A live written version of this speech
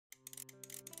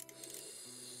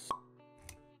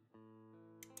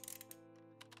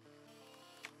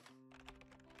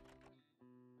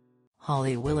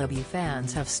Holly Willoughby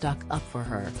fans have stuck up for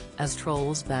her, as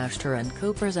trolls bashed her and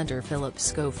co-presenter Philip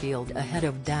Schofield ahead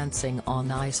of Dancing on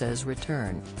Ice's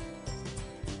return.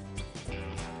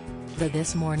 The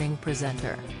This Morning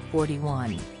presenter,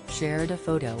 41, shared a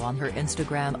photo on her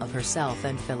Instagram of herself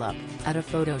and Philip, at a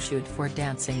photo shoot for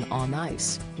Dancing on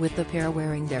Ice, with the pair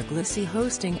wearing their glitzy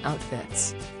hosting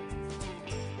outfits.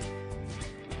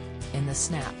 In the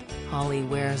snap, Holly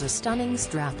wears a stunning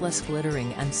strapless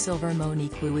glittering and silver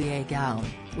Monique Huier gown,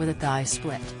 with a thigh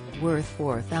split, worth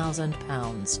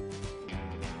 £4,000.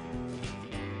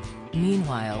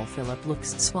 Meanwhile, Philip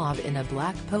looks suave in a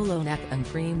black polo neck and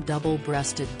cream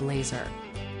double-breasted blazer.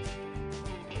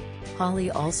 Holly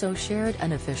also shared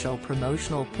an official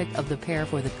promotional pic of the pair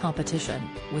for the competition,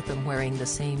 with them wearing the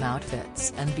same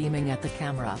outfits and beaming at the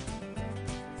camera.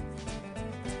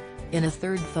 In a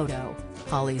third photo,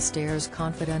 Holly stares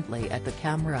confidently at the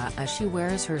camera as she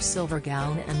wears her silver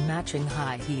gown and matching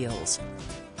high heels.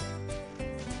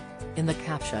 In the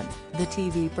caption, the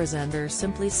TV presenter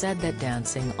simply said that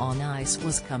Dancing on Ice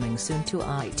was coming soon to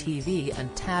ITV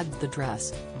and tagged the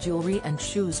dress, jewelry and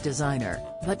shoes designer,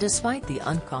 but despite the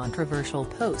uncontroversial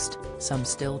post, some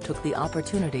still took the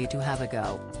opportunity to have a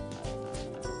go.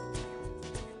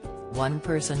 One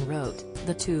person wrote,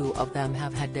 "The two of them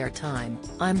have had their time,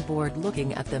 I'm bored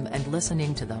looking at them and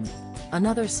listening to them."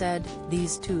 Another said,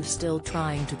 "These two still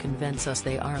trying to convince us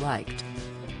they are liked."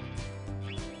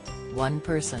 One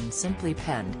person simply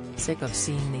penned, "Sick of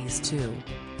seeing these two."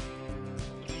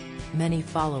 Many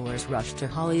followers rushed to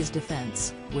Holly's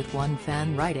defense, with one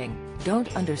fan writing,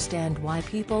 "Don't understand why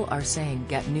people are saying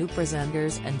get new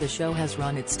presenters and the show has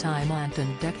run its time. Ant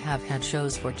and Dec have had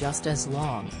shows for just as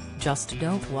long, just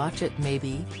don't watch it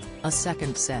maybe." A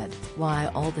second said, "Why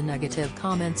all the negative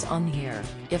comments on here,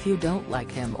 if you don't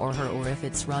like him or her or if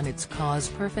it's run its cause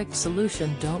perfect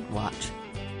solution don't watch.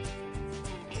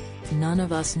 None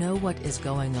of us know what is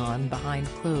going on behind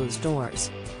closed doors."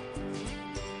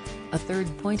 A third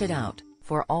pointed out,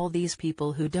 "For all these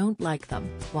people who don't like them,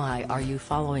 why are you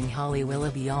following Holly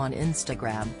Willoughby on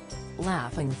Instagram?"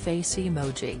 Laughing face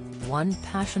emoji. One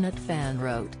passionate fan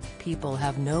wrote, "People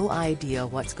have no idea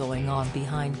what's going on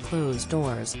behind closed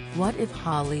doors. What if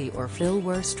Holly or Phil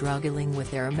were struggling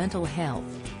with their mental health?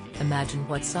 Imagine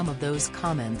what some of those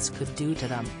comments could do to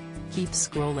them. Keep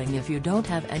scrolling if you don't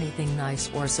have anything nice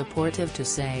or supportive to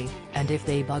say, and if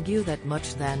they bug you that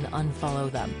much then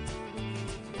unfollow them."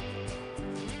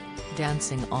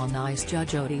 Dancing on Ice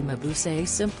judge Odi Mabuse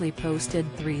simply posted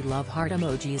 3 love heart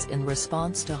emojis in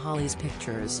response to Holly's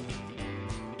pictures.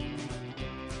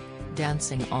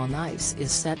 Dancing on Ice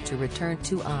is set to return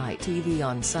to ITV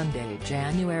on Sunday,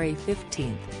 January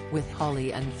 15, with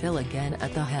Holly and Phil again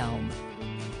at the helm.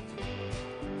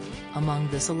 Among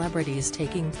the celebrities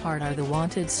taking part are the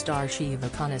Wanted star Shiva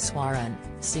Kanaswaran,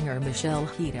 singer Michelle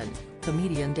Heaton,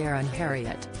 comedian Darren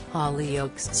Harriott,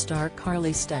 Hollyoaks star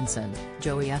Carly Stenson,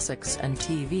 Joey Essex and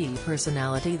TV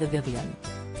personality The Vivian.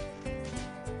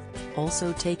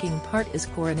 Also taking part is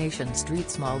Coronation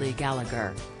Street's Molly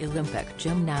Gallagher, Olympic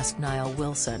gymnast Niall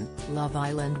Wilson, Love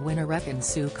Island winner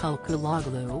Ekansu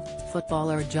Kulkuloglu,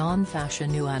 footballer John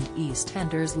Fashanu and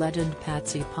EastEnders legend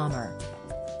Patsy Palmer.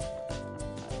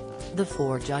 The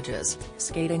 4 judges,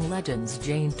 skating legends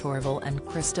Jane Torval and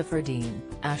Christopher Dean,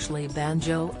 Ashley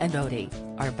Banjo and Odi,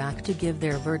 are back to give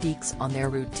their verdicts on their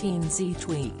routines each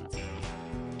week.